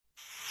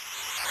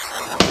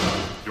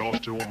Y'all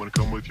still want me to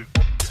come with you?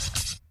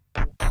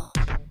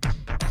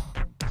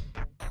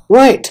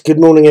 Right, good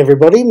morning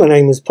everybody, my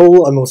name is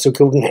Paul, I'm also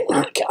called Nik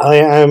Nak. I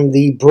am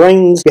the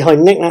brains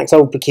behind Nik Nak's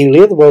Old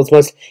Peculiar, the world's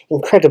most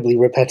incredibly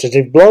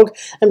repetitive blog,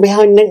 and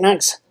behind Nik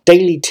Nak's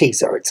Daily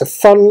Teaser. It's a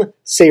fun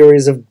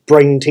series of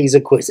brain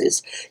teaser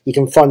quizzes. You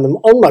can find them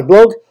on my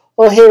blog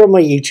or here on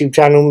my YouTube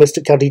channel,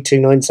 Mr.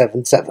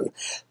 Cuddy2977.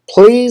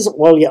 Please,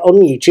 while you're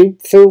on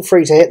YouTube, feel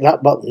free to hit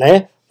that button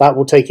there. That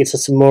will take you to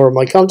some more of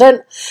my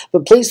content,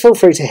 but please feel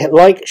free to hit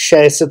like,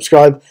 share,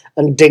 subscribe,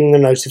 and ding the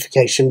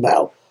notification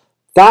bell.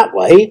 That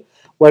way,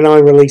 when I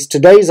release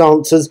today's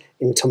answers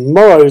in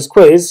tomorrow's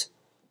quiz,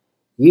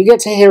 you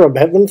get to hear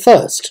about them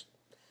first.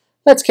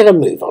 Let's get a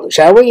move on,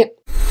 shall we?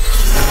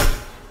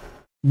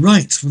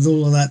 Right, with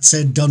all of that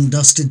said, done,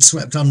 dusted,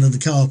 swept under the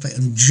carpet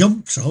and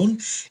jumped on,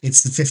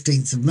 it's the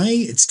 15th of May,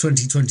 it's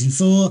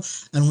 2024,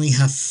 and we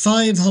have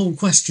 5 whole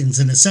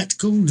questions in a set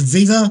called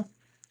Viva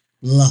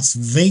Las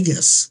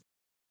Vegas.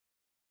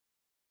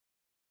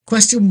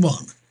 Question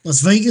 1.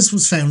 Las Vegas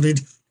was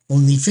founded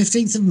on the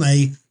 15th of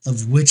May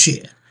of which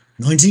year?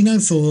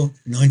 1904,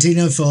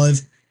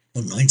 1905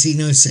 or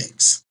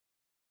 1906?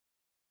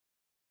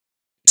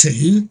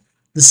 2.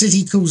 The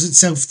city calls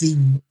itself the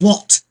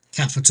what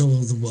capital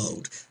of the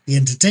world? The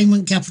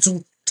entertainment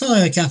capital,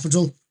 tyre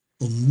capital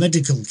or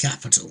medical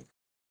capital?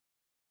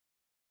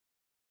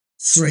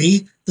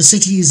 3. The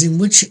city is in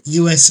which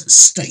US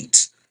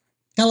state?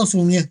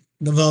 California,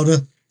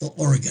 Nevada or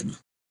Oregon?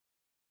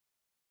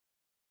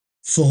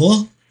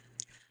 4.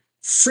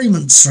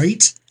 Fremont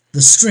Street,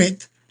 the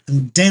Strip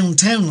and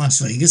downtown Las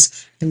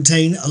Vegas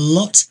contain a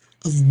lot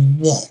of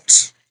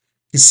what?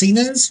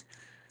 Casinos,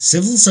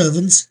 civil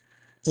servants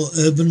or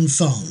urban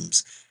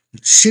farms?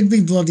 It should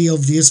be bloody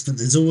obvious, but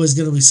there's always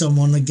going to be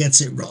someone that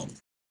gets it wrong.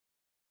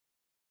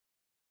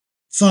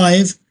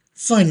 5.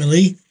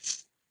 Finally,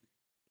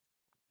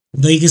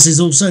 Vegas is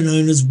also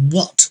known as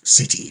what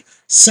city?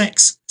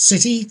 Sex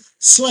City,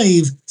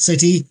 Slave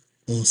City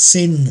or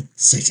Sin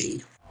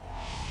City?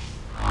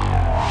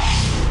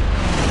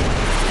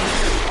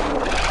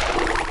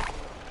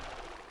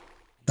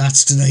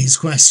 That's today's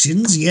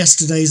questions.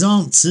 Yesterday's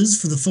answers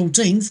for the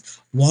 14th.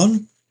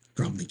 1.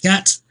 Grumpy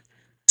Cat.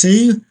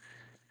 2.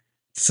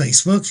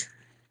 Facebook.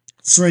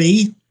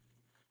 3.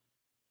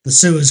 The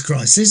Suez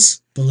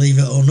Crisis, believe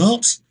it or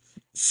not.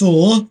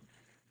 4.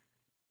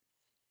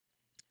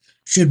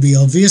 Should be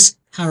obvious,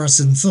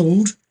 Harrison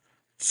Ford.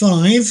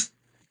 5.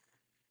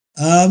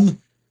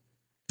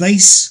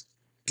 Bass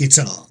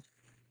guitar.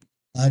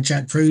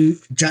 Jack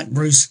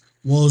Bruce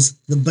was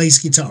the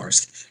bass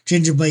guitarist.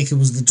 Ginger Baker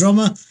was the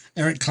drummer.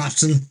 Eric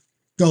Clapton,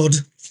 God,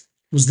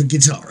 was the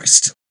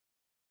guitarist.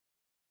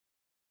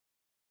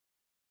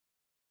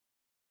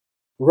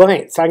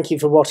 Right, thank you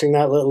for watching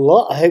that little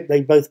lot. I hope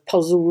they both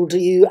puzzled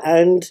you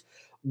and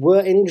were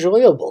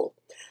enjoyable.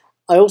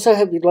 I also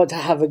hope you'd like to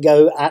have a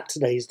go at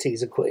today's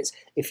teaser quiz.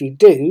 If you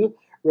do,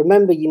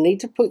 remember you need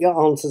to put your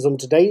answers on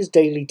today's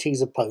daily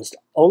teaser post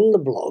on the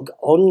blog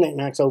on Nik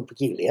Nak's Old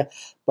Peculiar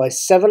by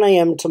 7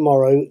 AM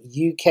tomorrow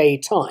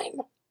UK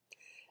time.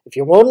 If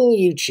you're on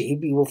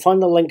YouTube, you will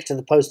find the link to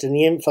the post in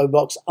the info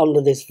box under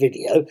this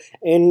video,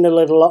 in the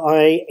little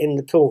eye in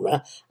the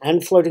corner,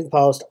 and floating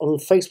past on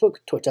Facebook,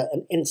 Twitter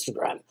and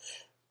Instagram.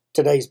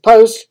 Today's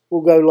post will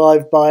go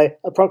live by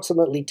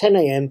approximately 10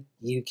 AM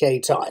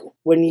UK time.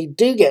 When you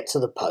do get to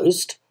the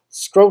post,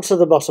 scroll to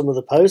the bottom of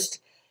the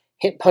post,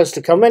 hit post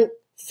a comment,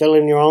 fill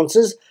in your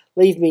answers,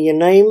 leave me your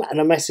name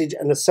and a message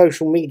and a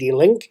social media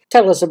link.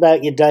 Tell us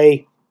about your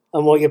day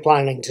and what you're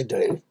planning to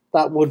do.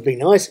 That would be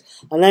nice.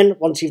 And then,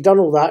 once you've done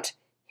all that,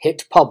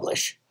 hit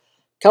publish.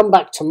 Come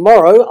back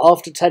tomorrow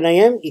after 10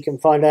 AM. You can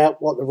find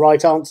out what the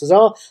right answers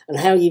are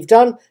and how you've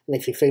done. And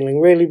if you're feeling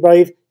really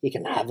brave, you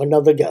can have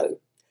another go.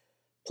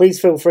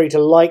 Please feel free to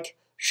like,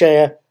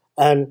 share,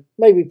 and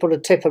maybe put a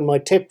tip in my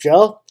tip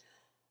jar.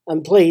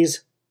 And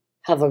please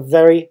have a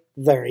very,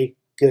 very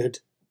good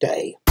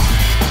day.